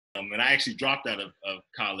And I actually dropped out of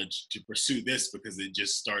college to pursue this because it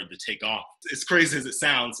just started to take off. As crazy as it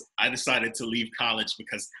sounds, I decided to leave college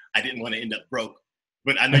because I didn't want to end up broke.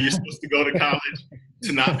 But I know you're supposed to go to college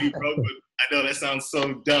to not be broke. But I know that sounds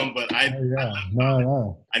so dumb, but I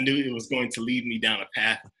knew it was going to lead me down a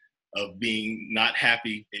path of being not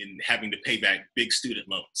happy and having to pay back big student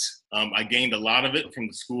loans. I gained a lot of it from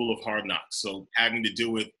the School of Hard Knocks. So having to do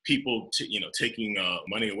with people, taking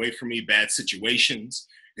money away from me, bad situations,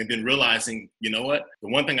 and then realizing, you know what, the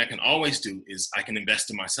one thing I can always do is I can invest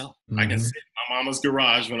in myself. Mm-hmm. I can sit in my mama's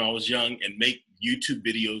garage when I was young and make YouTube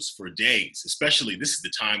videos for days. Especially, this is the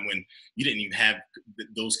time when you didn't even have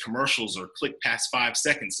those commercials or click past 5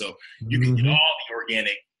 seconds. So you can get all the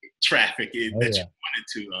organic traffic that you wanted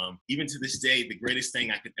to. Even to this day, the greatest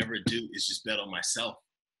thing I could ever do is just bet on myself.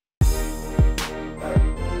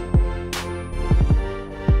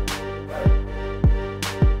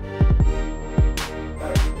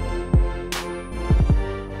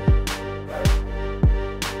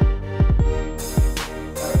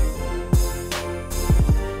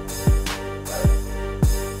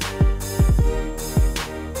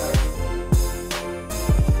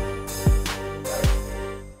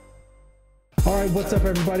 All right, what's up,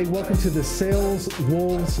 everybody? Welcome to the Sales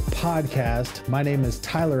Wolves podcast. My name is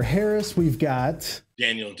Tyler Harris. We've got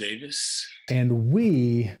Daniel Davis. And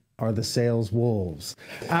we are the Sales Wolves.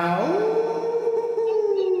 Ow!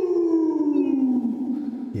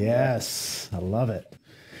 Yes, I love it.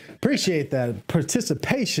 Appreciate that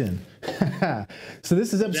participation. So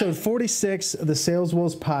this is episode 46 of the Sales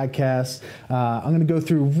Wolves podcast. I'm going to go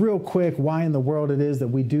through real quick why in the world it is that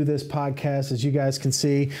we do this podcast. As you guys can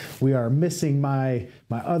see, we are missing my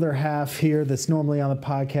other half here that's normally on the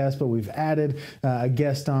podcast, but we've added a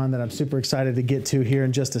guest on that I'm super excited to get to here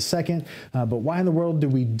in just a second. But why in the world do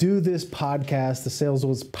we do this podcast? The Sales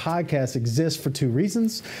Wolves podcast exists for two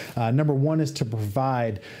reasons. Number one is to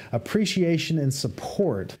provide appreciation and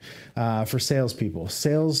support for salespeople.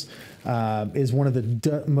 Sales is one of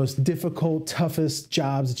the most difficult, toughest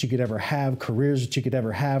jobs that you could ever have, careers that you could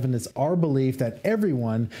ever have. And it's our belief that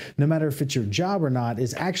everyone, no matter if it's your job or not,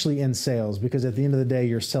 is actually in sales, because at the end of the day,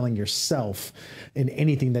 you're selling yourself in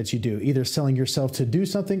anything that you do, either selling yourself to do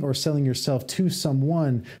something or selling yourself to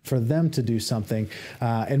someone for them to do something.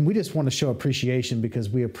 And we just want to show appreciation because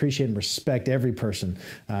we appreciate and respect every person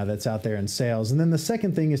that's out there in sales. And then the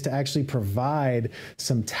second thing is to actually provide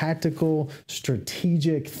some tactical,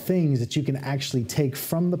 strategic things that you can actually take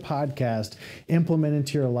from the podcast, implement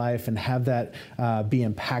into your life, and have that be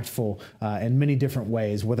impactful in many different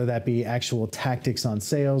ways, whether that be actual tactics on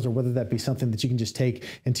sales or whether that be something that you can just take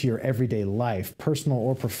into your everyday life, personal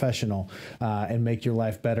or professional, and make your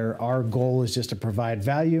life better. Our goal is just to provide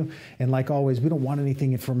value. And like always, we don't want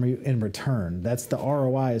anything from you in return. That's the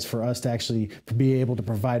ROI, is for us to actually be able to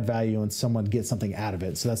provide value and someone get something out of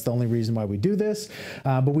it. So that's the only reason why we do this.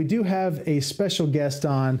 But we do have a special guest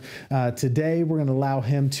on today. We're going to allow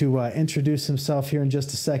him to introduce himself here in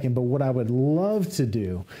just a second. But what I would love to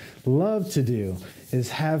do is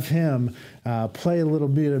have him play a little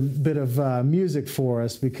bit of music for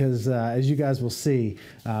us, because as you guys will see,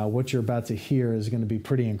 what you're about to hear is going to be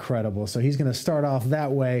pretty incredible. So he's going to start off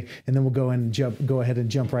that way, and then we'll go ahead and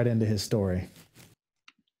jump right into his story.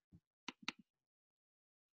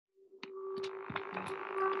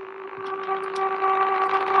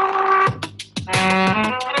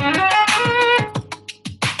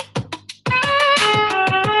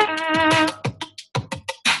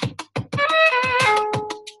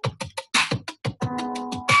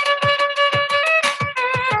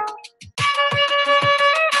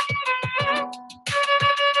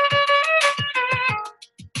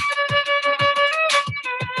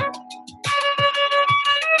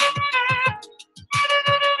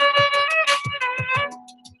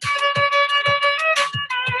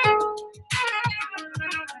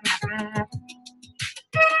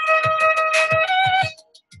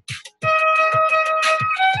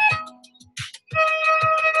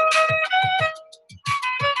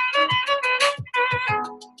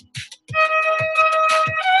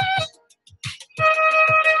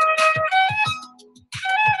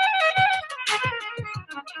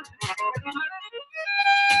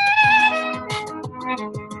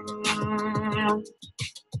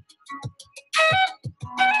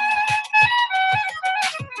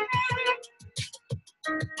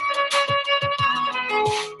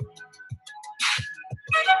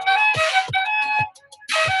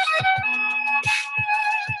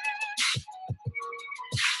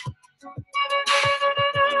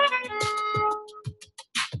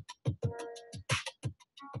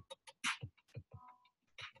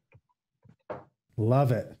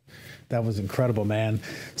 Love it. That was incredible, man.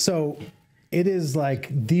 So it is like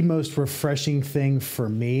the most refreshing thing for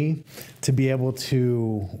me to be able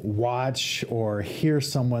to watch or hear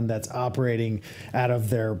someone that's operating out of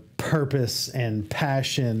their purpose and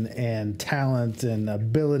passion and talent and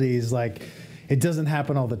abilities. Like, it doesn't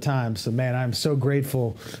happen all the time. So, man, I'm so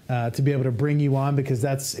grateful to be able to bring you on, because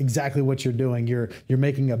that's exactly what you're doing. You're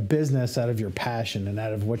making a business out of your passion and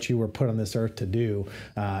out of what you were put on this earth to do.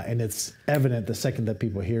 And it's evident the second that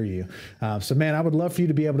people hear you. So, man, I would love for you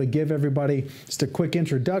to be able to give everybody just a quick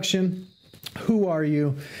introduction. Who are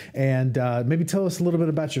you? And maybe tell us a little bit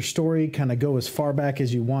about your story, kind of go as far back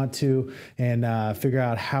as you want to, and figure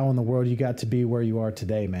out how in the world you got to be where you are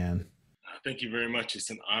today, man. Thank you very much. It's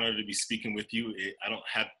an honor to be speaking with you. I don't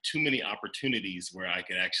have too many opportunities where I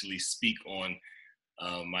can actually speak on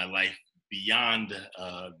my life beyond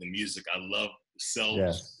the music. I love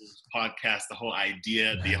Sales podcast, the whole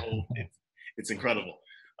idea, it's incredible.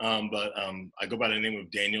 But I go by the name of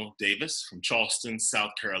Daniel Davis from Charleston,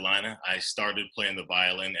 South Carolina. I started playing the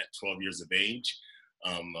violin at 12 years of age.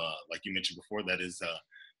 Like you mentioned before, that is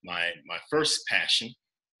my first passion.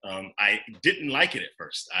 I didn't like it at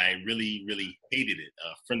first. I really, really hated it.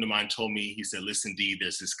 A friend of mine told me, he said, listen, D,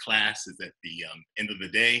 there's this class is at the end of the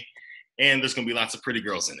day, and there's going to be lots of pretty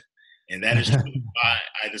girls in it. And that is why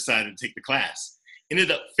I decided to take the class. Ended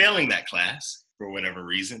up failing that class for whatever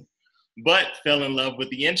reason, but fell in love with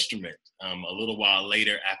the instrument a little while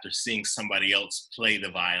later after seeing somebody else play the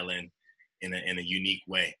violin in a unique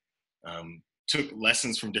way. Took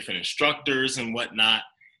lessons from different instructors and whatnot.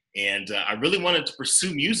 And I really wanted to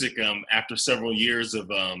pursue music after several years of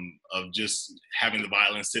just having the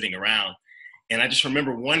violin sitting around. And I just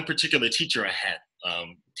remember one particular teacher I had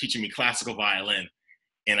teaching me classical violin.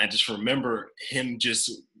 And I just remember him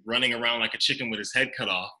just running around like a chicken with his head cut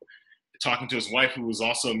off, talking to his wife, who was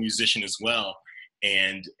also a musician as well.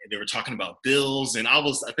 And they were talking about bills. And I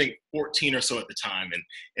was, I think, 14 or so at the time.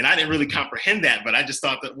 And I didn't really comprehend that, but I just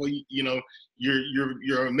thought that, well, you know,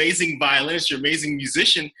 you're an amazing violinist, you're an amazing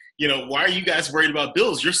musician. You know, why are you guys worried about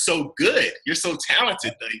bills? You're so good. You're so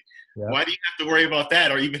talented. Like, why do you have to worry about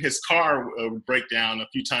that? Or even his car would break down a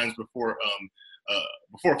few times before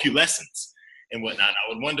a few lessons and whatnot.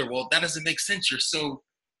 I would wonder, well, that doesn't make sense. You're so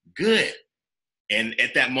good. And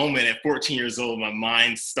at that moment, at 14 years old, my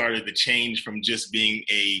mind started to change from just being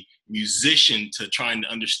a musician to trying to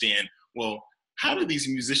understand, well, how do these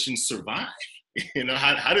musicians survive? You know,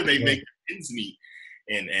 how do they make ends meet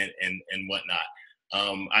and whatnot?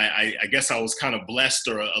 I guess I was kind of blessed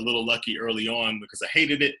or a little lucky early on because I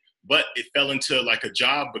hated it, but it fell into like a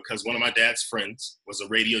job because one of my dad's friends was a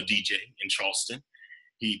radio DJ in Charleston.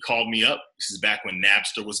 He called me up. This is back when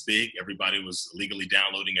Napster was big. Everybody was legally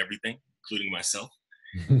downloading everything, including myself.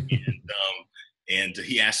 And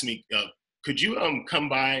he asked me, could you come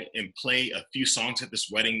by and play a few songs at this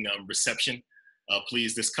wedding reception?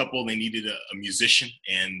 Please, this couple, they needed a musician,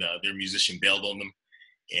 and their musician bailed on them.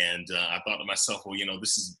 And I thought to myself, well, you know,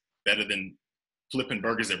 this is better than flipping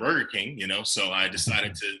burgers at Burger King, you know? So I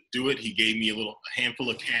decided to do it. He gave me a handful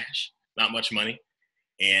of cash, not much money.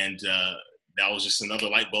 And that was just another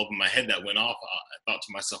light bulb in my head that went off. I thought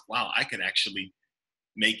to myself, wow, I could actually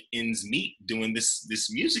make ends meet doing this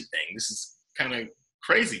music thing. This is kind of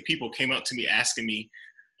crazy. People came up to me asking me,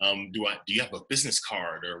 do you have a business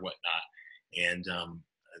card or whatnot? And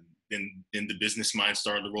then the business mind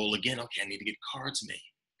started to roll again. Okay, I need to get cards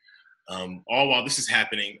made. All while this is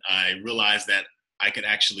happening, I realized that I could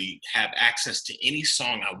actually have access to any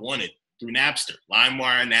song I wanted through Napster,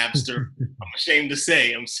 LimeWire, Napster. I'm ashamed to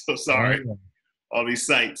say, I'm so sorry, all these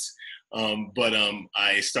sites. But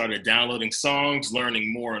I started downloading songs,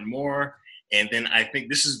 learning more and more. And then I think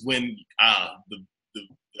this is when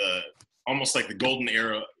the almost like the golden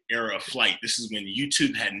era of flight. This is when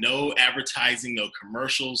YouTube had no advertising, no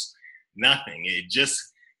commercials, nothing. It just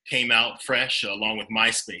came out fresh along with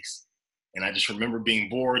MySpace. And I just remember being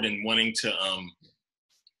bored and wanting to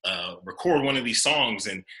record one of these songs.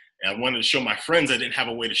 And I wanted to show my friends. I didn't have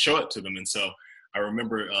a way to show it to them. And so I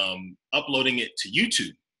remember uploading it to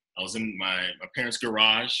YouTube. I was in my parents'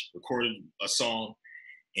 garage, recorded a song,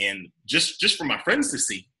 and just for my friends to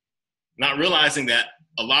see, not realizing that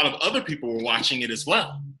a lot of other people were watching it as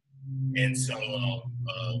well. And so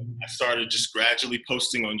I started just gradually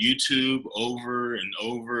posting on YouTube over and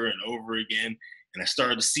over and over again. And I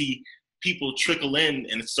started to see people trickle in,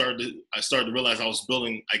 and I started to realize I was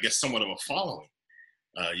building, I guess, somewhat of a following,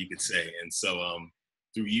 you could say. And so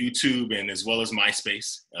through YouTube and as well as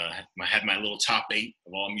MySpace, I had my little top 8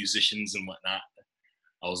 of all musicians and whatnot.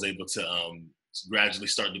 I was able to gradually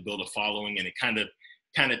start to build a following, and it kind of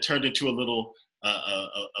turned into a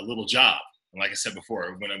little job. And like I said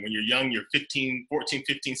before, when you're young, you're 14,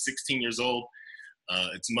 15, 16 years old.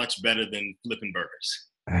 It's much better than flipping burgers.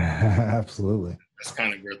 Absolutely. That's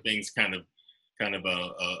kind of where things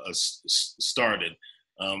started.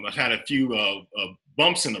 I've had a few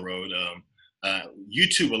bumps in the road.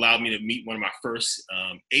 YouTube allowed me to meet one of my first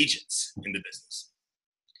agents in the business.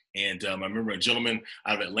 And I remember a gentleman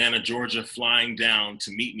out of Atlanta, Georgia, flying down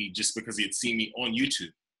to meet me just because he had seen me on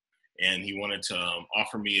YouTube. And he wanted to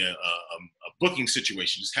offer me a booking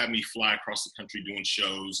situation, just have me fly across the country doing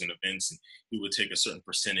shows and events, and he would take a certain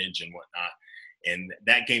percentage and whatnot. And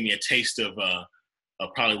that gave me a taste of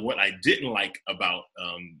probably what I didn't like about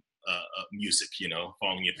music,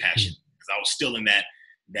 following your passion. Because I was still in that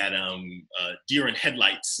deer in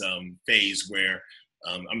headlights phase where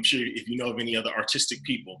I'm sure if you know of any other artistic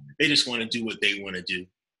people, they just want to do what they want to do.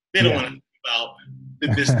 They don't want to think about the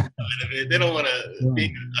business side of it. They don't want to be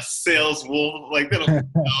a sales wolf. Like, they don't.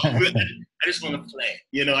 I just want to play.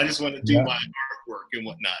 I just want to do my artwork and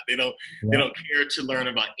whatnot. They don't care to learn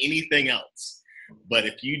about anything else. But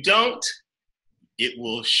if you don't, it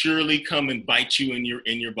will surely come and bite you in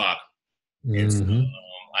your bottom. And so,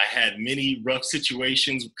 I had many rough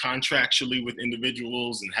situations contractually with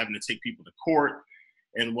individuals and having to take people to court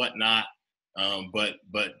and whatnot.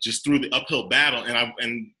 But just through the uphill battle,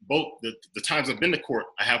 and both the times I've been to court,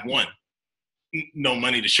 I have won. No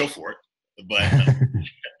money to show for it, but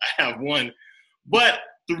I have won. But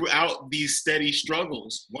throughout these steady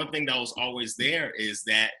struggles, one thing that was always there is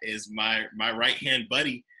my right hand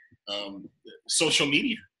buddy, social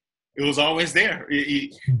media. It was always there.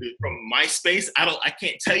 From MySpace, I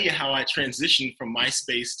can't tell you how I transitioned from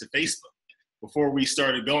MySpace to Facebook. Before we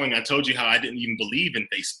started going, I told you how I didn't even believe in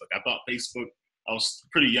Facebook. I thought Facebook, I was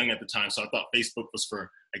pretty young at the time, so I thought Facebook was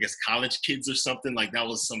for, I guess, college kids or something. Like, that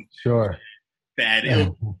was some bad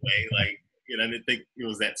ill way. Like, I didn't think it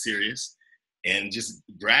was that serious. And just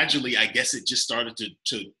gradually, I guess it just started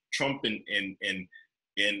to trump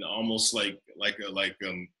and almost like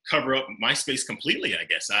cover up MySpace completely, I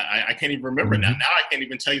guess. I can't even remember now. Now I can't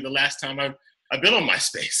even tell you the last time I've been on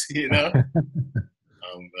MySpace,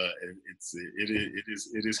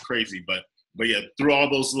 It is crazy, but yeah, through all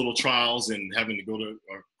those little trials and having to go to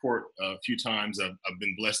court a few times, I've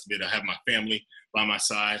been blessed to have my family by my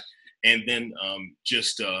side, and then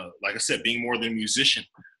like I said, being more than a musician,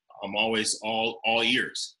 I'm always all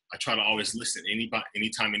ears. I try to always listen.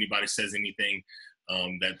 Anytime anybody says anything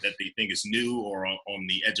that they think is new or on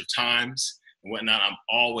the edge of times and whatnot, I'm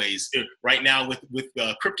always right now with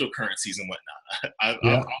cryptocurrencies and whatnot. I've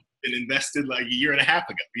been invested like a year and a half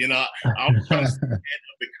ago. I'm trying to stay ahead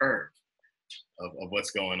of the curve of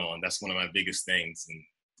what's going on. That's one of my biggest things and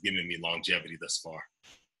giving me longevity thus far.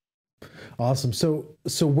 Awesome. So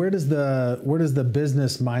where does the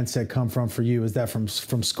business mindset come from for you? Is that from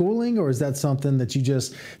schooling, or is that something that you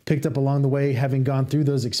just picked up along the way, having gone through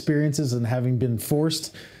those experiences and having been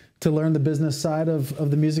forced to learn the business side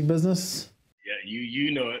of the music business? Yeah,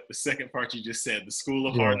 you know it. The second part you just said, the school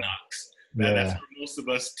of hard knocks. That's where most of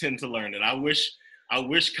us tend to learn it. I wish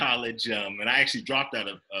college, and I actually dropped out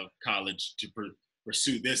of college to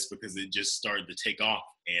pursue this because it just started to take off.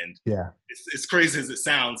 And it's crazy as it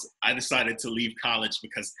sounds, I decided to leave college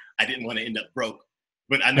because I didn't want to end up broke.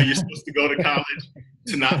 But I know you're supposed to go to college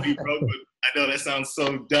to not be broke. But I know that sounds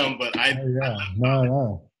so dumb, but I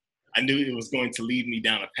knew it was going to lead me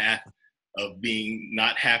down a path of being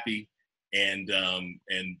not happy and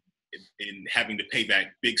having to pay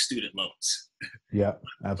back big student loans. Yeah,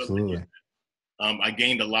 absolutely. I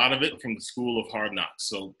gained a lot of it from the school of hard knocks.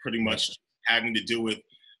 So pretty much having to do with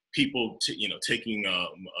people taking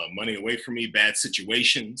money away from me, bad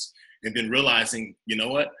situations, and then realizing, you know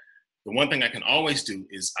what, the one thing I can always do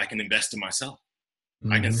is I can invest in myself.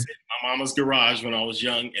 I can sit in my mama's garage when I was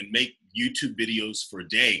young and make YouTube videos for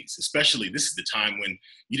days. Especially, this is the time when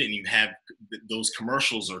you didn't even have those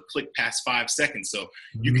commercials or click past 5 seconds, so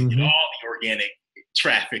you can get all the organic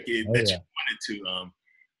traffic that you wanted to.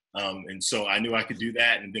 And so I knew I could do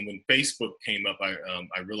that. And then when Facebook came up,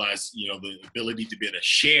 I realized, the ability to be able to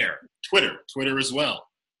share Twitter as well.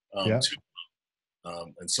 And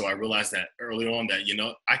so I realized that early on that,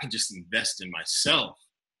 I can just invest in myself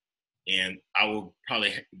and I will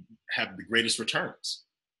probably have the greatest returns.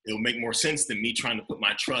 It'll make more sense than me trying to put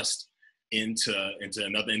my trust into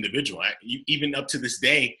another individual. Even up to this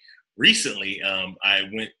day, recently, I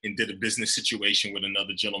went and did a business situation with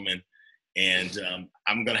another gentleman. And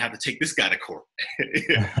I'm gonna have to take this guy to court.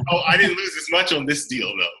 I didn't lose as much on this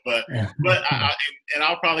deal though, but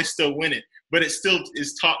I'll probably still win it. But it's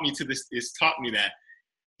taught me that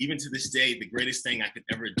even to this day, the greatest thing I could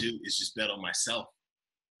ever do is just bet on myself.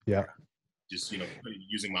 Yeah. just,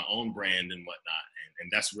 using my own brand and whatnot.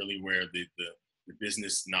 And that's really where the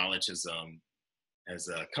business knowledge has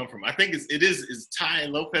come from. I think it is Tai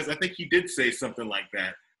Lopez. I think he did say something like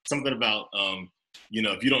that. Something about,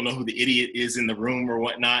 if you don't know who the idiot is in the room or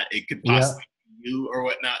whatnot, it could possibly be you or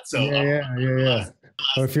whatnot. So yeah.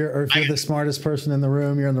 Or if you're the smartest person in the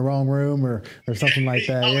room, you're in the wrong room or something like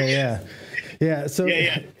that. Yeah. So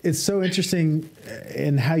it's so interesting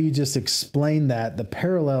in how you just explain that, the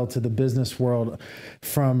parallel to the business world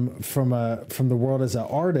from the world as an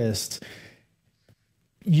artist.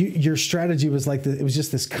 Your strategy was like it was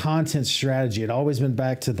just this content strategy. It always been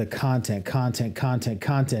back to the content.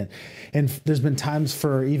 And there's been times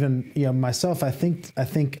for even, myself, I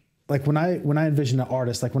think like when I envision an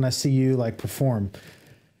artist, like when I see you like perform,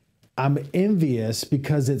 I'm envious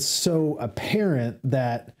because it's so apparent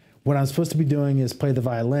that what I'm supposed to be doing is play the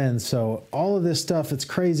violin. So all of this stuff, it's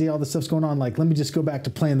crazy. All this stuff's going on. Like, let me just go back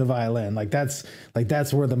to playing the violin. that's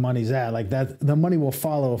where the money's at. Like that, the money will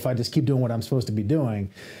follow if I just keep doing what I'm supposed to be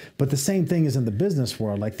doing. But the same thing is in the business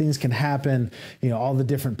world. Like things can happen, all the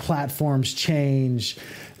different platforms change,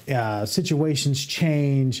 situations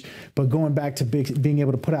change, but going back to being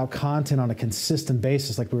able to put out content on a consistent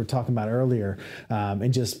basis, like we were talking about earlier,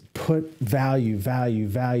 and just put value,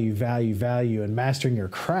 and mastering your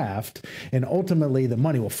craft, and ultimately the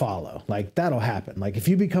money will follow. Like that'll happen. Like if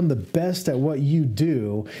you become the best at what you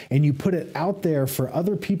do and you put it out there for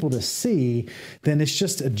other people to see, then it's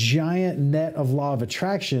just a giant net of law of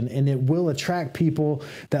attraction, and it will attract people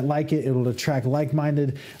that like it. It'll attract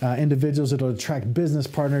like-minded individuals. It'll attract business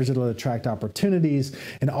partners. It'll attract opportunities,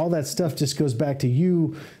 and all that stuff just goes back to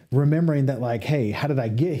you remembering that, like, hey, how did I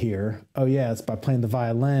get here? Oh yeah, it's by playing the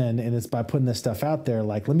violin, and it's by putting this stuff out there.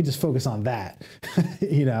 Like, let me just focus on that.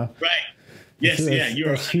 Right. Yes.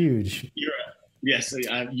 That's huge. Yes,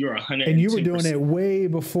 you're 100%. And you were doing it way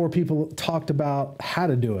before people talked about how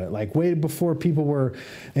to do it. Like way before people were,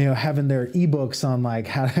 having their ebooks on like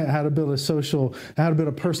how to build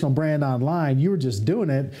a personal brand online. You were just doing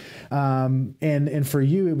it, and for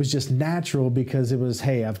you it was just natural because it was,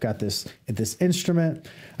 hey, I've got this instrument,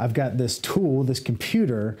 I've got this tool, this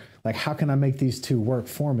computer. Like, how can I make these two work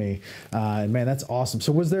for me? And man, that's awesome.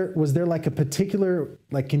 So was there like a particular,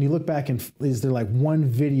 like, can you look back and is there like one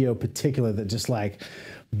video particular that just like,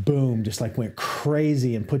 boom, just like went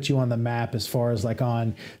crazy and put you on the map as far as like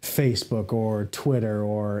on Facebook or Twitter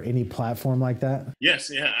or any platform like that?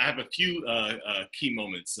 Yes. Yeah. I have a few key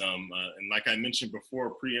moments. And like I mentioned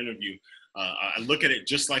before, pre-interview, I look at it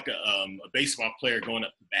just like a baseball player going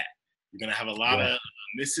up to bat. You're going to have a lot of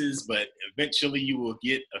misses, but eventually you will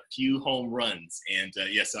get a few home runs. And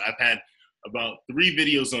so I've had about 3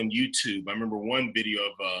 videos on YouTube. I remember one video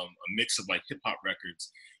of a mix of like hip hop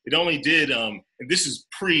records. It only did, and this is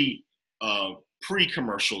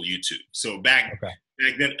pre-commercial YouTube. So back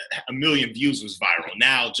then, 1 million views was viral.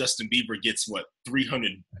 Now Justin Bieber gets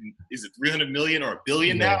 300 million or 1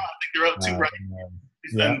 billion now? I think they're up to, right?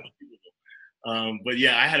 It's unbelievable. But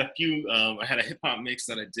yeah, I had a few. I had a hip hop mix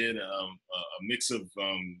that I did, a mix of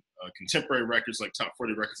contemporary records, like top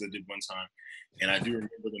 40 records I did one time, and I do remember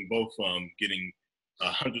them both getting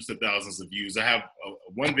hundreds of thousands of views. I have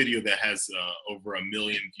one video that has over 1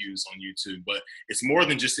 million views on YouTube, but it's more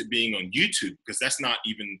than just it being on YouTube, because that's not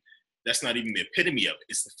even the epitome of it.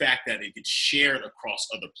 It's the fact that it gets shared across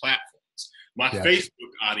other platforms. My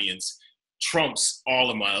Facebook audience trumps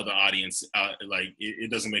all of my other audience.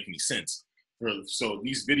 It doesn't make any sense. So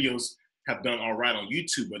these videos have done all right on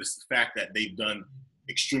YouTube, but it's the fact that they've done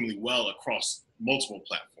extremely well across multiple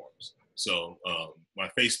platforms. So my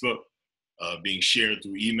Facebook being shared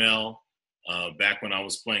through email. Back when I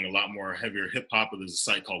was playing a lot more heavier hip hop, there's a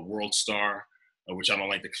site called World Star, which I don't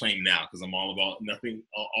like to claim now because I'm all about nothing.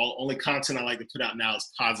 Only content I like to put out now is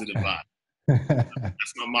positive vibe.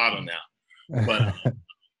 That's my motto now. But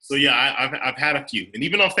so yeah, I've had a few, and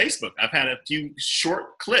even on Facebook, I've had a few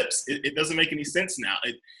short clips. It doesn't make any sense now.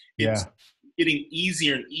 It's getting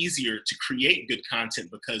easier and easier to create good content,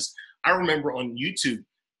 because I remember on YouTube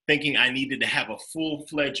thinking I needed to have a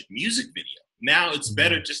full-fledged music video. Now it's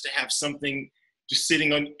better just to have something just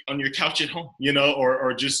sitting on your couch at home,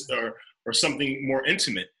 or something more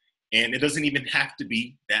intimate, and it doesn't even have to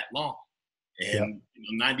be that long. And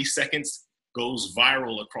 90 seconds goes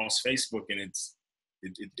viral across Facebook, and it's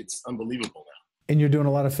unbelievable now. And you're doing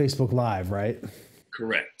a lot of Facebook Live, right?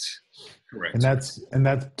 Correct. And that's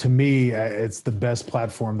to me, it's the best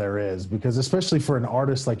platform there is, because especially for an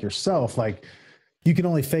artist like yourself, like you can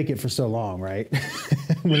only fake it for so long, right?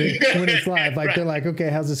 when it's live. Like, right. They're like, okay,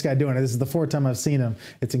 how's this guy doing? This is the fourth time I've seen him.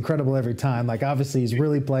 It's incredible every time. Like, obviously he's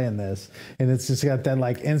really playing this, and it's just got that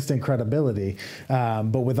like instant credibility.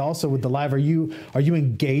 But with the live, are you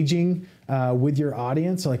engaging with your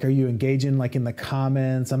audience? Like, are you engaging like in the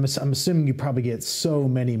comments? I'm assuming you probably get so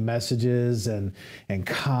many messages and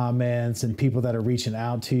comments and people that are reaching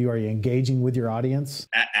out to you. Are you engaging with your audience?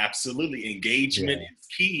 Absolutely. Engagement is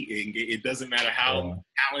key. It doesn't matter how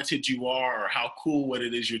talented you are or how cool what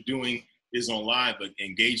it is you're doing is on live, but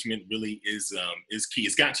engagement really is key.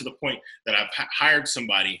 It's gotten to the point that I've hired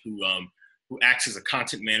somebody who acts as a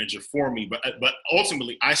content manager for me, but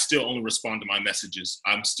ultimately I still only respond to my messages.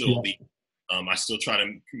 I'm still I still try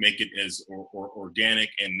to make it as organic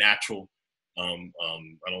and natural. I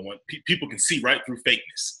don't want people can see right through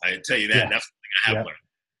fakeness. I tell you that. Yeah. That's something I have learned.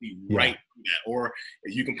 See right through that. Or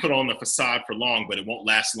you can put on the facade for long, but it won't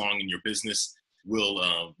last long, and your business will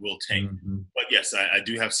tank. Mm-hmm. But yes, I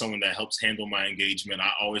do have someone that helps handle my engagement.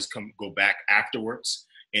 I always go back afterwards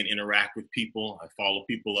and interact with people. I follow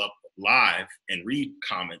people up live and read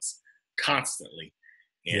comments constantly,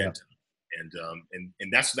 and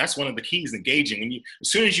that's one of the keys, engaging. As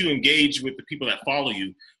soon as you engage with the people that follow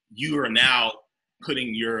you, you are now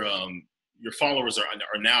putting your followers are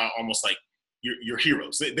now almost like your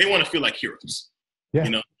heroes. They want to feel like heroes,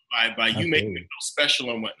 by you making them feel special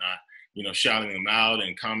and whatnot. Shouting them out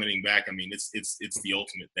and commenting back. I mean, it's the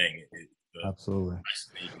ultimate thing. Absolutely.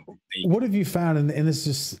 What have you found? And this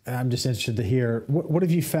is I'm just interested to hear. What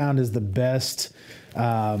have you found is the best?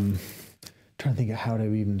 Trying to think of how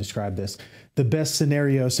to even describe this. The best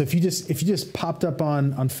scenario. So if you just popped up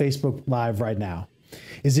on Facebook Live right now,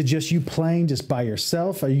 is it just you playing just by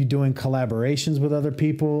yourself? Are you doing collaborations with other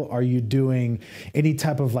people? Are you doing any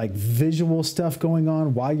type of like visual stuff going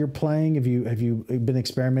on while you're playing? Have you been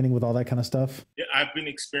experimenting with all that kind of stuff? Yeah, I've been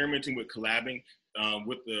experimenting with collabing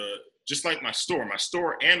with just like my store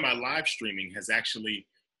and my live streaming has actually,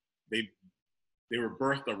 they were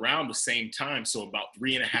birthed around the same time. So about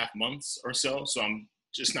 3.5 months or so. So I'm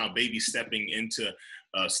just now baby stepping into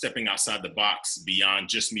stepping outside the box beyond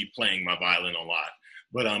just me playing my violin a lot.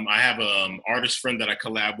 But I have an artist friend that I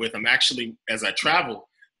collab with. I'm actually, as I travel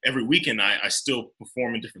every weekend, I still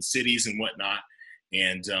perform in different cities and whatnot.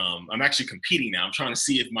 And I'm actually competing now. I'm trying to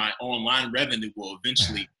see if my online revenue will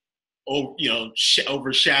eventually,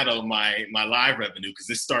 overshadow my live revenue, because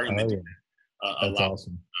it's starting to do a lot.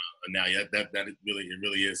 Awesome. Now, yeah, that it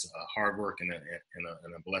really is hard work and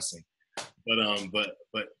a blessing.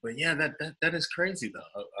 But yeah, that is crazy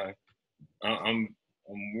though.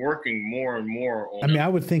 I'm working more and more on. I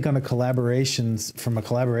would think from a collaboration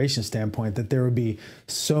standpoint, that there would be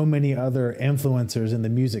so many other influencers in the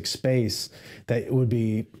music space that it would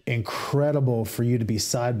be incredible for you to be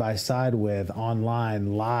side by side with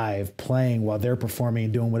online, live, playing while they're performing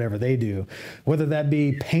and doing whatever they do, whether that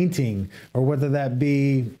be painting or whether that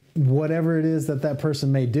be whatever it is that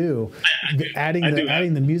person may do.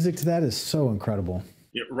 Adding the music to that is so incredible.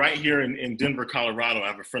 Yeah, right here in Denver, Colorado, I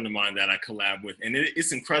have a friend of mine that I collab with, and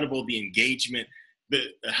it's incredible the engagement,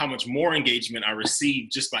 how much more engagement I receive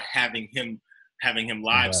just by having him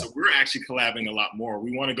live. Yeah. So we're actually collabing a lot more.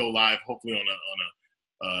 We want to go live, hopefully on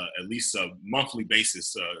a at least a monthly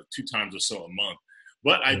basis, 2 times or so a month.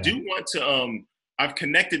 But I do want to. I've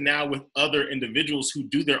connected now with other individuals who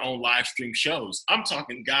do their own live stream shows. I'm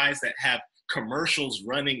talking guys that have commercials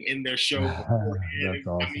running in their show beforehand. That's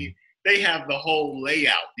awesome. I mean, they have the whole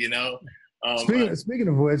layout, Speaking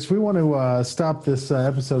of which, we want to stop this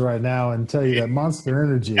episode right now and tell you that Monster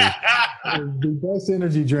Energy is the best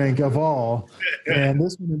energy drink of all, and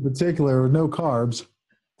this one in particular, no carbs.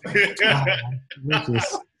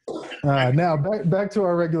 Now back to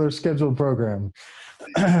our regular scheduled program.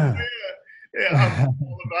 Yeah, I'm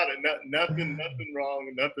all about it. Nothing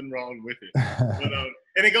wrong with it. But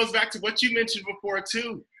and it goes back to what you mentioned before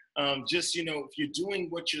too. Just, if you're doing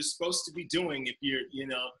what you're supposed to be doing, if you're,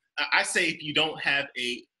 I say if you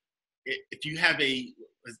have a,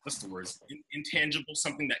 what's the word, intangible,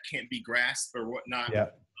 something that can't be grasped or whatnot,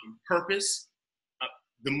 purpose,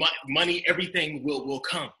 the money, everything will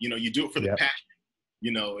come. You do it for the passion.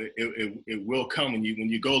 It will come when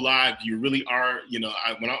you go live. You really are,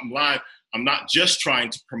 when I'm live, I'm not just trying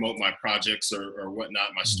to promote my projects or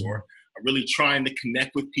whatnot, my store. I'm really trying to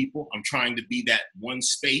connect with people. I'm trying to be that one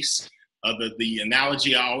space. The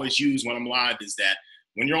analogy I always use when I'm live is that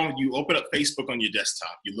when you open up Facebook on your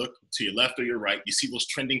desktop, you look to your left or your right, you see those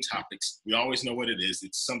trending topics. We always know what it is.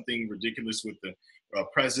 It's something ridiculous with the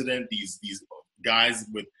president, these guys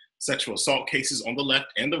with sexual assault cases on the left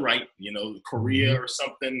and the right, Korea or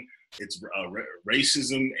something. It's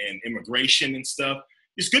racism and immigration and stuff.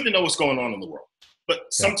 It's good to know what's going on in the world.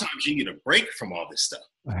 But sometimes you need a break from all this stuff.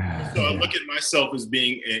 So I look at myself as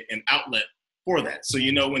being an outlet for that. So,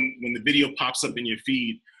 you know, when the video pops up in your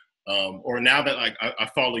feed, or now that like I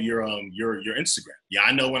follow your Instagram, yeah,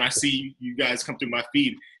 I know when I see you guys come through my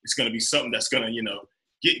feed, it's going to be something that's going to, you know,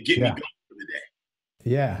 get me going for the day.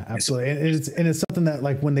 Yeah, absolutely. And it's something that,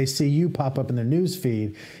 like, when they see you pop up in their news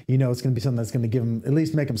feed, you know, it's going to be something that's going to give them, at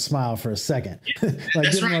least make them smile for a second. Like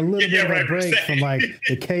give them a little bit of a break from like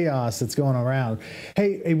the chaos that's going around.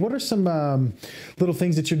 Hey, what are some little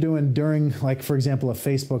things that you're doing during, like, for example, a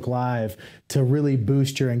Facebook Live to really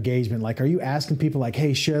boost your engagement? Like, are you asking people like,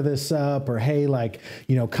 hey, share this up, or hey, like,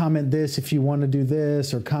 you know, comment this if you want to do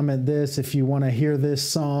this, or comment this if you want to hear this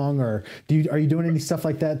song, or are you doing any stuff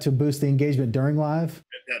like that to boost the engagement during live?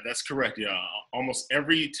 That's correct. Yeah. Almost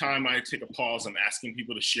every time I take a pause, I'm asking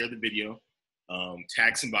people to share the video,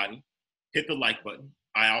 tag somebody, hit the like button.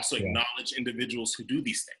 I also acknowledge individuals who do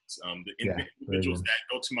these things. The individuals that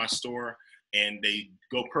go to my store and they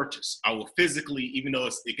go purchase. I will physically, even though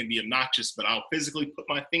it can be obnoxious, but I'll physically put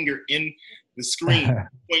my finger in the screen,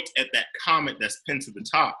 point at that comment that's pinned to the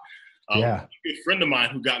top. A good friend of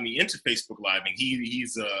mine who got me into Facebook Live, and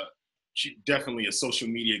he's definitely a social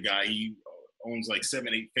media guy. He owns like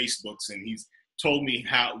 7-8 Facebooks, and he's told me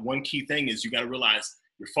how one key thing is you got to realize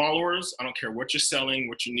your followers, I don't care what you're selling,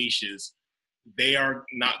 what your niche is, they are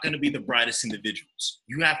not going to be the brightest individuals.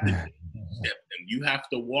 You have to step them. You have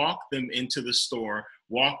to walk them into the store,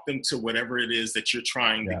 walk them to whatever it is that you're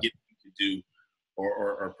trying to get them to do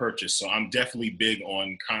or purchase. So I'm definitely big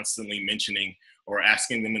on constantly mentioning or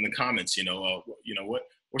asking them in the comments,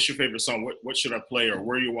 what's your favorite song? What should I play, or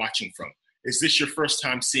where are you watching from? Is this your first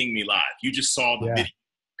time seeing me live? You just saw the video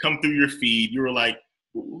come through your feed. You were like,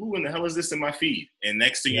 who in the hell is this in my feed? And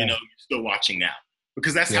next thing you know, you're still watching now.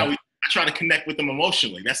 Because that's how I try to connect with them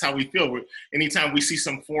emotionally. That's how we feel. Anytime we see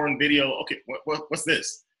some foreign video, okay, what's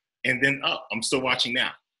this? And then, I'm still watching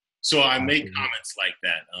now. So I make comments like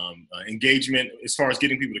that. Engagement, as far as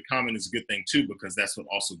getting people to comment, is a good thing too, because that's what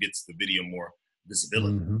also gets the video more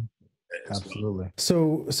visibility. Absolutely.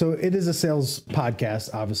 So it is a sales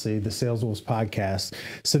podcast, obviously, the Sales Wolves podcast.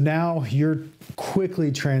 So now you're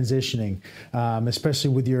quickly transitioning, especially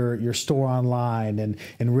with your store online,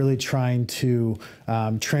 and really trying to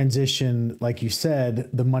transition, like you said,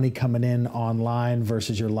 the money coming in online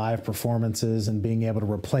versus your live performances, and being able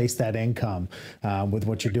to replace that income with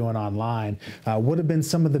what you're doing online. What have been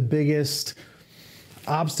some of the biggest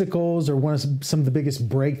obstacles, or some of the biggest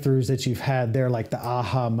breakthroughs that you've had there, like the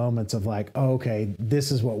aha moments of like, oh, okay,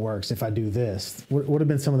 this is what works if I do this? What have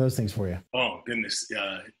been some of those things for you? Oh goodness,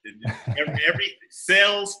 every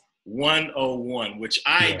sales 101, which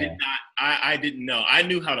I didn't know. I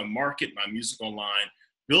knew how to market my music online,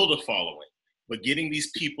 build a following, but getting these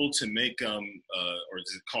people to make or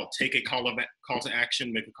is it called take a call to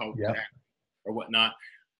action, make a call to action or whatnot.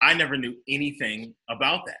 I never knew anything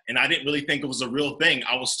about that. And I didn't really think it was a real thing.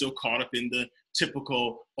 I was still caught up in the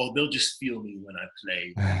typical, they'll just feel me when I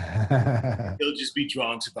play. They'll just be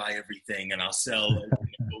drawn to buy everything, and I'll sell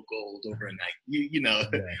gold overnight.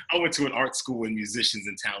 I went to an art school with musicians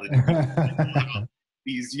and talented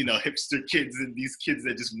these, hipster kids, and these kids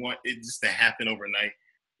that just want it just to happen overnight.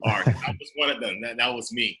 Art. I was one of them. That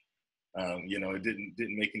was me. It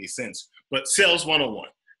didn't make any sense. But sales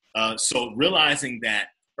 101. So realizing that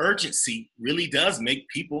urgency really does make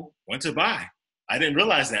people want to buy. I didn't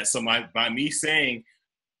realize that. So by me saying,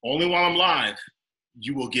 only while I'm live,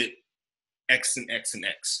 you will get X and X and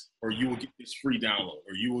X, or you will get this free download,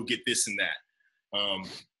 or you will get this and that.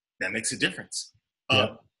 That makes a difference.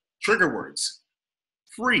 Trigger words,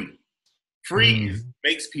 free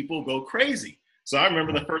makes people go crazy. So I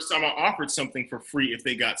remember the first time I offered something for free if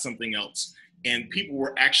they got something else, and people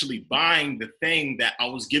were actually buying the thing that I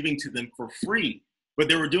was giving to them for free, but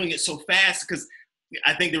they were doing it so fast because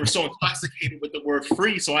I think they were so intoxicated with the word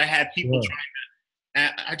free. So I had people trying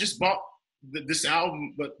to, I just bought this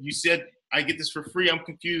album, but you said I get this for free. I'm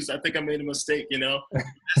confused. I think I made a mistake,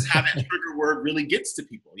 That's how that trigger word really gets to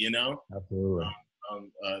people, Absolutely.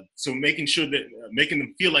 So making sure that making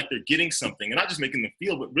them feel like they're getting something, and not just making them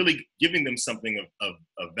feel, but really giving them something of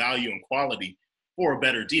value and quality for a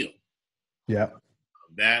better deal. Yeah.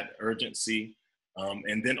 That urgency.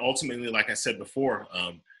 And then ultimately, like I said before,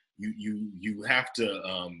 you have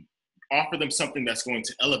to offer them something that's going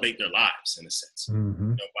to elevate their lives in a sense.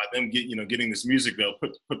 Mm-hmm. By them getting this music, they'll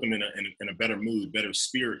put them in a better mood, better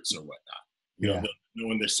spirits or whatnot.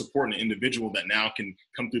 Knowing they're supporting an individual that now can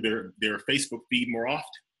come through their Facebook feed more often,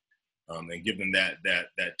 and give them that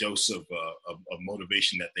dose of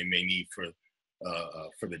motivation that they may need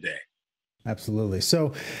for the day. Absolutely.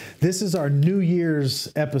 So this is our New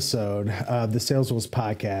Year's episode of the Sales Wolves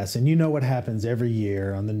podcast. And you know what happens every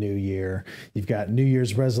year on the new year. You've got New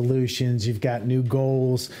Year's resolutions. You've got new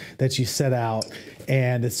goals that you set out.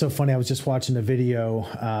 And it's so funny. I was just watching a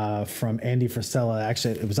video from Andy Frisella.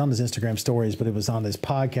 Actually, it was on his Instagram stories, but it was on this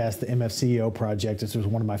podcast, the MFCEO Project. This was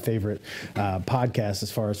one of my favorite podcasts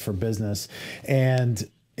as far as for business. And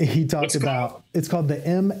he talked about, it's called the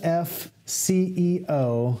MFCEO,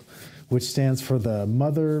 which stands for the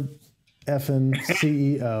Mother Effin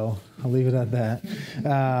CEO. I'll leave it at that.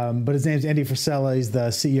 But his name's Andy Frisella. He's the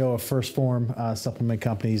CEO of First Form Supplement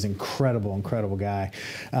Company. He's an incredible guy.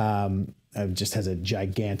 Just has a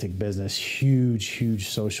gigantic business, huge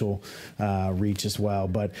social reach as well.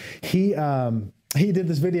 But he did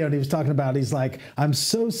this video and he was talking about, he's like, I'm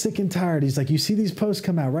so sick and tired. He's like, you see these posts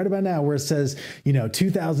come out right about now where it says,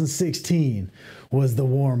 2016 was the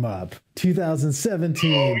warm up.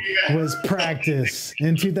 2017 was practice.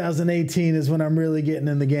 And 2018 is when I'm really getting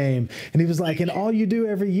in the game. And he was like, and all you do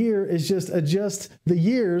every year is just adjust the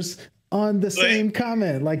years on the same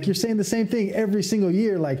comment. Like, you're saying the same thing every single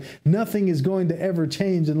year. Like, nothing is going to ever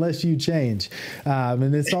change unless you change.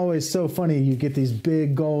 And it's always so funny. You get these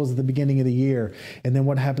big goals at the beginning of the year, and then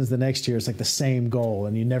what happens the next year? It's like the same goal,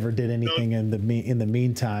 and you never did anything in the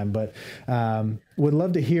meantime. But would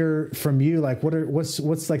love to hear from you. Like,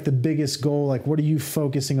 what's like the biggest goal? Like, what are you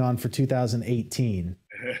focusing on for 2018?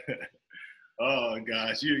 Oh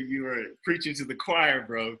gosh, you were preaching to the choir,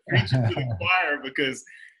 bro. Preaching to the choir, because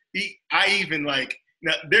I even like,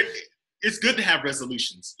 now it's good to have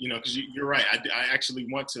resolutions, because you're right. I actually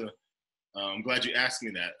want to, I'm glad you asked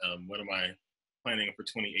me that. What am I planning for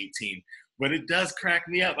 2018? But it does crack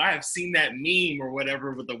me up. I have seen that meme or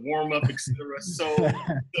whatever with the warm up, etc. so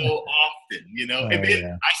often, and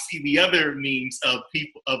then I see the other memes of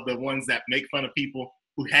people, of the ones that make fun of people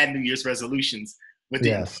who had New Year's resolutions, but they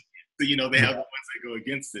have the ones that go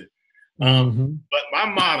against it. But my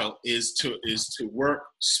motto is to work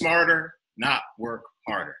smarter, not work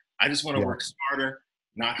harder. I just want to work smarter,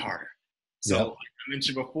 not harder. So like I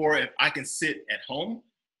mentioned before, if I can sit at home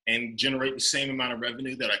and generate the same amount of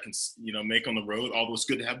revenue that I can, make on the road, although it's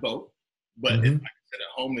good to have both. But if I can sit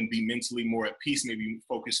at home and be mentally more at peace, maybe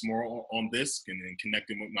focus more on this and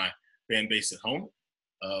connecting with my fan base at home,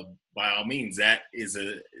 by all means, that is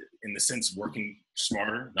in the sense, working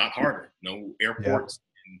smarter, not harder. No airports.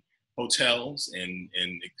 Hotels and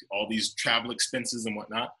all these travel expenses and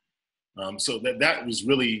whatnot. So that was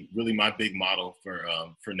really my big model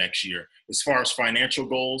for next year. As far as financial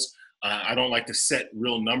goals, I don't like to set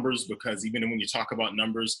real numbers, because even when you talk about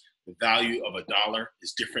numbers, the value of $1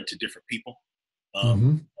 is different to different people.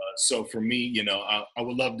 So for me, I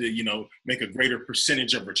would love to, make a greater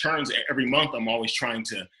percentage of returns every month. I'm always trying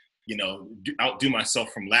to, outdo myself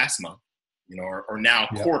from last month. Or now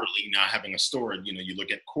quarterly, now having a store, you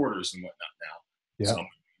look at quarters and whatnot now. So I'm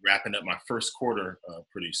wrapping up my first quarter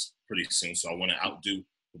pretty soon. So I want to outdo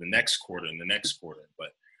the next quarter and the next quarter. But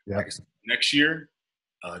like I said, next year,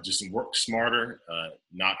 just work smarter,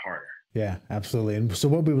 not harder. Yeah, absolutely. And so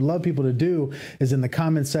what we would love people to do is in the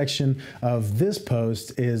comment section of this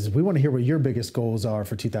post is we want to hear what your biggest goals are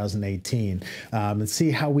for 2018 and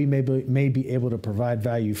see how we may be able to provide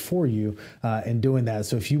value for you in doing that.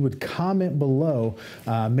 So if you would comment below,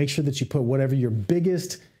 make sure that you put whatever your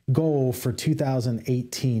biggest goal for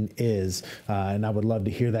 2018 is, and I would love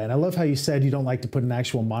to hear that. And I love how you said you don't like to put an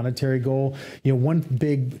actual monetary goal. One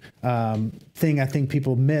big thing I think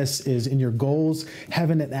people miss is in your goals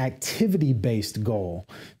having an activity-based goal,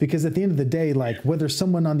 because at the end of the day, like whether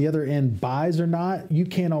someone on the other end buys or not, you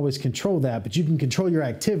can't always control that, but you can control your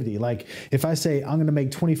activity. Like if I say I'm going to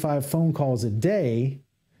make 25 phone calls a day,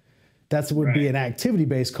 that would be an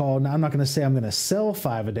activity-based call. Now, I'm not going to say I'm going to sell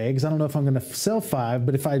 5 a day, because I don't know if I'm going to sell 5,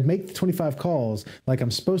 but if I make the 25 calls like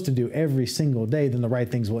I'm supposed to do every single day, then the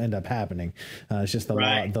right things will end up happening. It's just the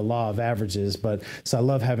law of averages. But so I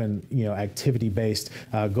love having, activity-based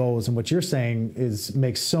goals. And what you're saying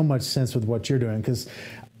makes so much sense with what you're doing, because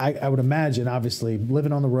I would imagine, obviously,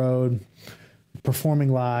 living on the road,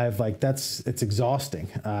 performing live, like it's exhausting.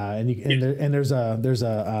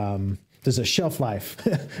 There's a shelf life,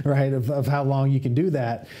 right, of how long you can do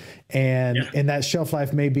that. And that shelf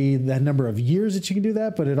life may be the number of years that you can do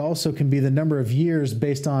that, but it also can be the number of years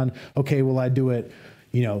based on, okay, will I do it,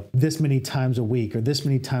 this many times a week or this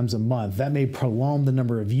many times a month? That may prolong the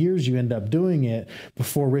number of years you end up doing it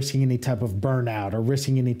before risking any type of burnout or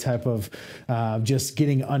risking any type of just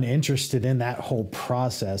getting uninterested in that whole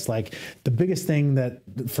process. Like the biggest thing that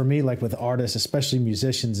for me, like with artists, especially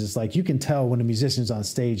musicians, is like you can tell when a musician's on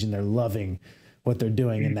stage and they're loving what they're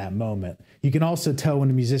doing in that moment. You can also tell when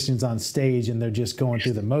a musician's on stage and they're just going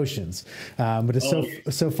through the motions. But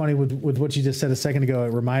it's so funny with what you just said a second ago.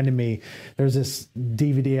 It reminded me, there's this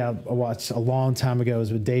DVD I watched a long time ago. It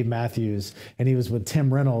was with Dave Matthews, and he was with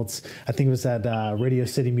Tim Reynolds. I think it was at Radio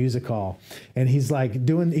City Music Hall. And he's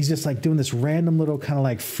just like doing this random little kind of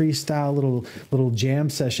like freestyle little jam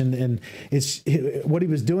session. And what he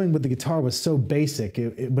was doing with the guitar was so basic,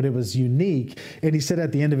 but it was unique. And he said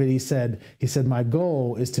at the end of it, he said, my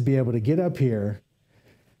goal is to be able to get up here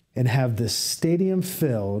and have the stadium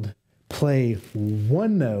filled, play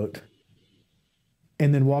one note,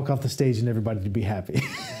 and then walk off the stage and everybody to be happy.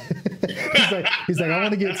 he's like, I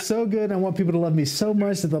want to get so good. I want people to love me so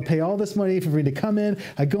much that they'll pay all this money for me to come in.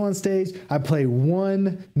 I go on stage, I play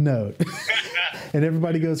one note, and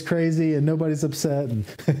everybody goes crazy and nobody's upset. And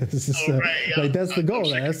that's the goal.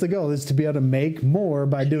 That's the goal, is to be able to make more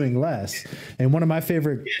by doing less. And one of my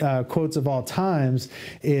favorite quotes of all times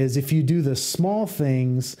is, if you do the small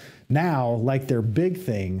things now like they're big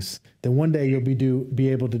things, then one day you'll be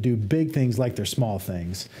able to do big things like they're small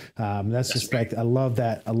things. That's just right. Like, I love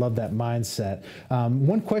that mindset.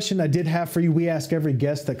 One question I did have for you, we ask every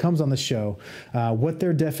guest that comes on the show what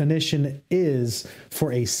their definition is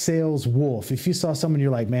for a sales wolf. If you saw someone, you're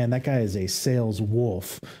like, man, that guy is a sales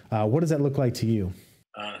wolf. What does that look like to you?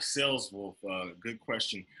 Sales wolf, good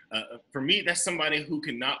question. For me, that's somebody who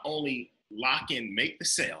can not only lock in, make the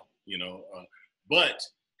sale, but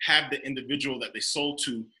have the individual that they sold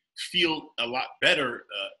to feel a lot better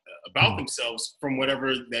about themselves from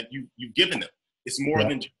whatever that you've given them. It's more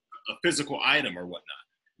than just a physical item or whatnot,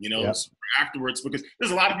 afterwards, because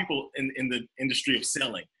there's a lot of people in the industry of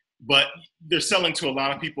selling, but they're selling to a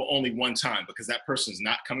lot of people only one time, because that person's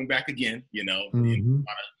not coming back again, a lot of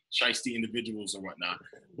shiesty individuals or whatnot.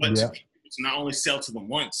 But to not only sell to them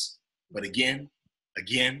once, but again,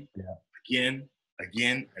 and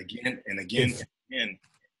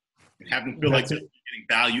have them feel like they're getting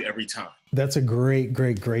value every time. That's a great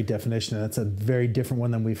definition. That's a very different one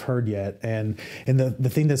than we've heard yet. And the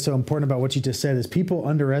thing that's so important about what you just said is people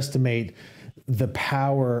underestimate the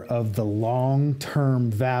power of the long-term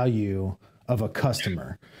value of a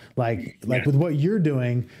customer. Like with what you're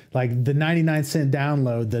doing, like the 99-cent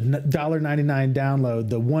download, the $1.99 download,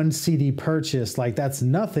 the one CD purchase, like that's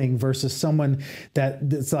nothing versus someone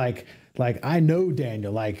that's like I know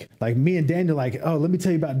Daniel, like me and Daniel, like, oh, let me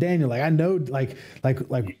tell you about Daniel. Like I know, like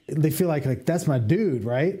they feel like that's my dude,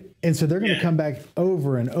 right? And so they're going to come back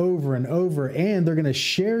over and over and over, and they're going to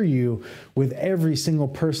share you with every single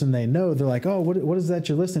person they know. They're like, oh, what is that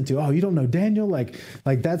you're listening to? Oh, you don't know Daniel? Like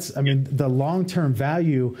that's, I mean, the long-term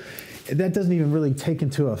value, that doesn't even really take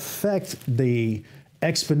into effect the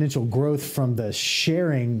exponential growth from the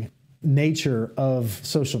sharing nature of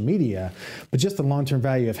social media, but just the long-term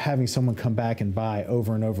value of having someone come back and buy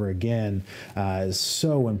over and over again is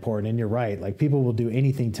so important. And you're right, like people will do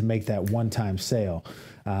anything to make that one-time sale.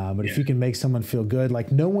 But if you can make someone feel good,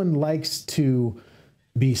 like no one likes to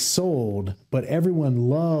be sold, but everyone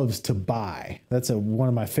loves to buy. That's one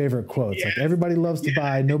of my favorite quotes. Like everybody loves to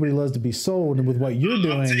buy, nobody loves to be sold. And with what you're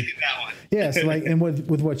doing, and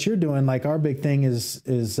with what you're doing, like our big thing is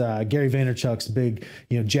Gary Vaynerchuk's big,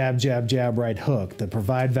 jab, jab, jab, right hook. The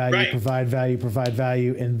provide value, provide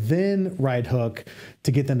value, and then right hook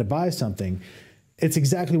to get them to buy something. It's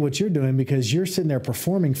exactly what you're doing, because you're sitting there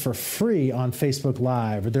performing for free on Facebook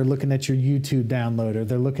Live, or they're looking at your YouTube download, or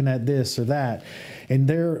they're looking at this or that, and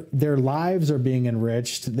their lives are being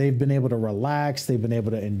enriched. They've been able to relax. They've been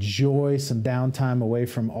able to enjoy some downtime away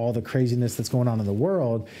from all the craziness that's going on in the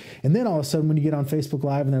world. And then all of a sudden, when you get on Facebook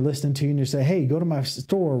Live and they're listening to you, and you say, hey, go to my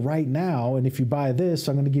store right now, and if you buy this,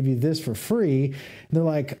 I'm going to give you this for free. And they're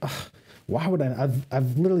like, ugh, why would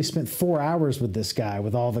I've literally spent 4 hours with this guy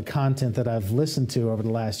with all the content that I've listened to over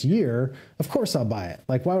the last year. Of course I'll buy it.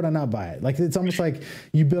 Like, why would I not buy it? Like, it's almost like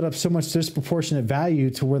you build up so much disproportionate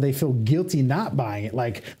value to where they feel guilty not buying it.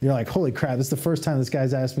 Like, you're like, holy crap, this is the first time this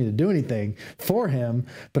guy's asked me to do anything for him,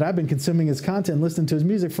 but I've been consuming his content, listening to his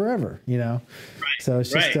music forever, So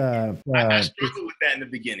it's just, I struggled with that in the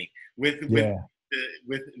beginning with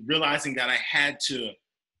realizing that I had to,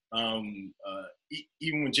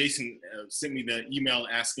 even when Jason sent me the email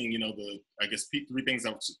asking, I guess 3 things I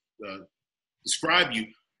would describe you,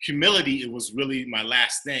 humility, it was really my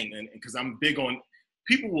last thing. And because I'm big on,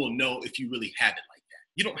 people will know if you really have it like that.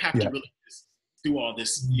 You don't have to really just do all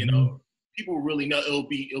this, people really know. It'll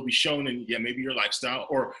be shown in, maybe your lifestyle,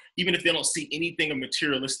 or even if they don't see anything of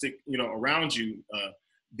materialistic, around you,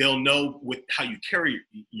 they'll know with how you carry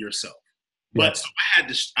yourself. But so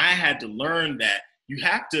I had to learn that you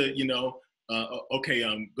have to,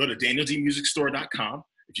 go to DanielDMusicStore.com.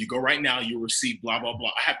 if you go right now, you'll receive blah, blah, blah.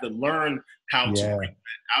 I have to learn how to bring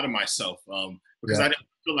that out of myself because I didn't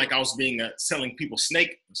feel like I was being selling people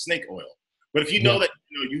snake oil. But if you know that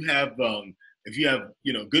you have if you have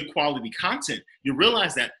good quality content, you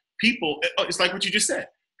realize that people, it's like what you just said,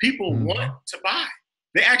 people want to buy.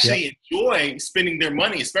 They actually enjoy spending their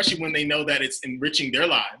money, especially when they know that it's enriching their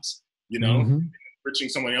lives, enriching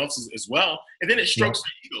someone else's as well. And then it strokes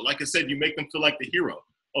their ego. Like I said, you make them feel like the hero.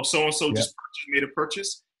 Oh, so-and-so just made a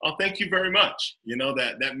purchase. Oh, thank you very much.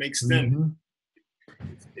 That makes them,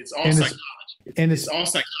 it's all psychology. It's all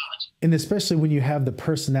psychology. And especially when you have the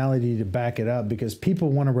personality to back it up, because people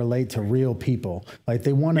want to relate to real people. Like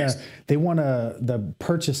they want to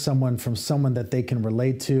purchase someone from someone that they can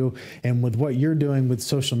relate to. And with what you're doing with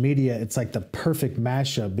social media, it's like the perfect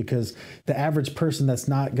mashup, because the average person that's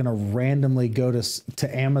not going to randomly go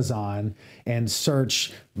to Amazon and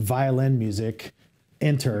search violin music,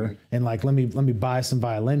 enter and like, let me buy some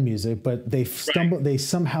violin music, but they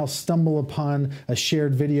somehow stumble upon a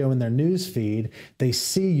shared video in their news feed. They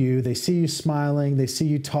see you smiling, they see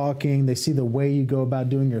you talking, they see the way you go about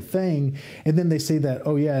doing your thing. And then they say that,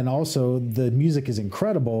 oh yeah, and also the music is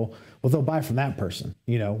incredible. Well, they'll buy from that person,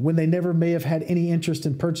 when they never may have had any interest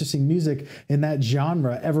in purchasing music in that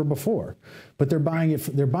genre ever before. But they're buying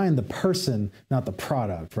they're buying the person, not the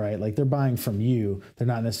product, right? Like they're buying from you. They're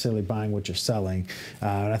not necessarily buying what you're selling.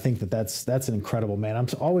 And I think that's an incredible, man. I'm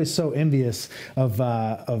always so envious of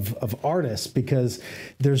artists, because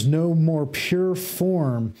there's no more pure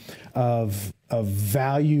form of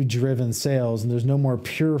value-driven sales, and there's no more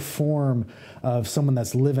pure form of someone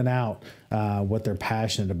that's living out what they're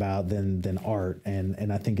passionate about than art.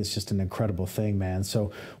 And I think it's just an incredible thing, man.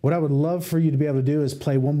 So what I would love for you to be able to do is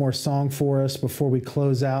play one more song for us before we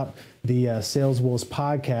close out the Sales Wolves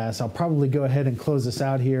podcast. I'll probably go ahead and close this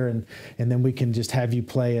out here, and then we can just have you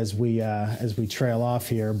play as we trail off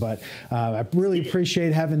here. But I really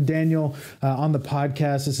appreciate having Daniel on the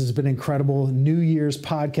podcast. This has been incredible. New Year's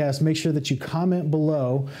podcast. Make sure that you comment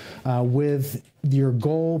below with your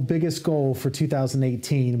biggest goal for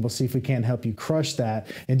 2018. We'll see if we can't help you crush that.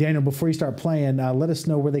 And Daniel, before you start playing, let us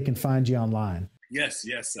know where they can find you online. Yes.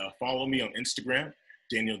 Follow me on Instagram,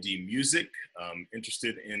 Daniel D Music.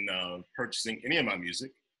 Interested in purchasing any of my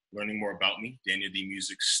music, learning more about me,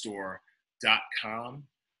 DanielDMusicStore.com,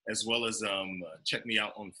 as well as check me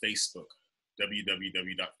out on Facebook,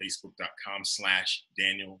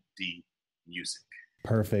 www.facebook.com/DanielDMusic.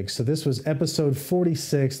 Perfect. So this was episode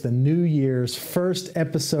 46, the New Year's first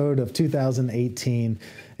episode of 2018.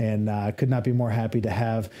 And I could not be more happy to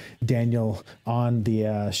have Daniel on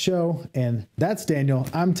the show. And that's Daniel.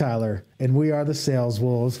 I'm Tyler, and we are the Sales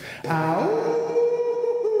Wolves. Ow!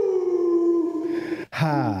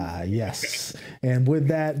 Ha, yes. And with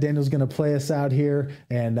that, Daniel's going to play us out here,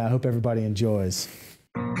 and I hope everybody enjoys.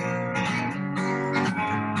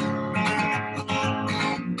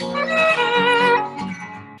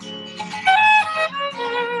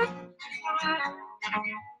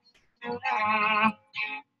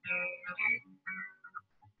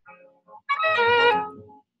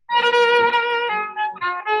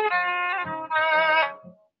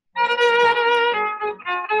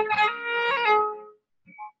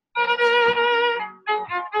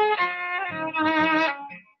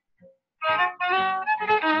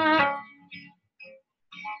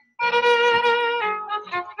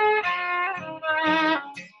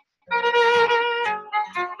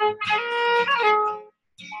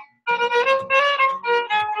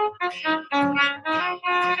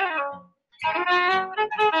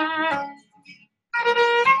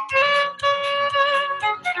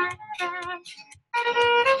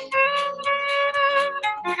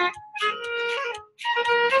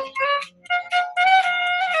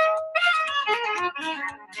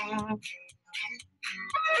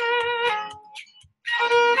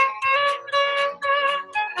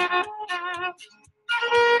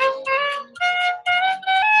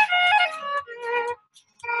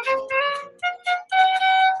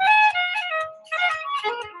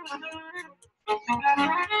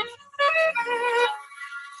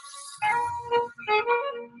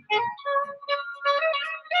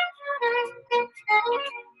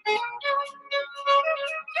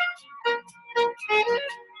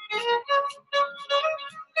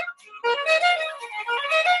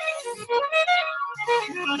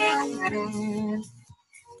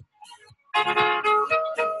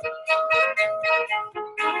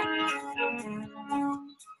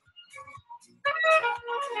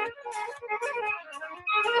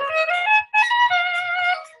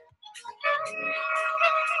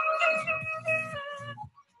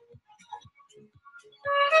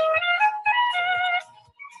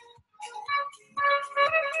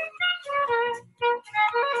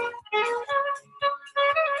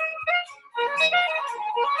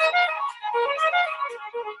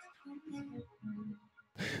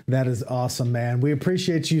 That is awesome, man. We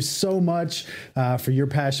appreciate you so much for your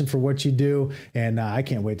passion for what you do. And I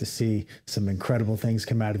can't wait to see some incredible things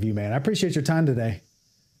come out of you, man. I appreciate your time today.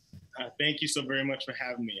 Thank you so very much for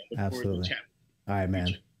having me. I look forward to chatting. All right,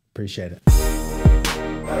 man. Appreciate it.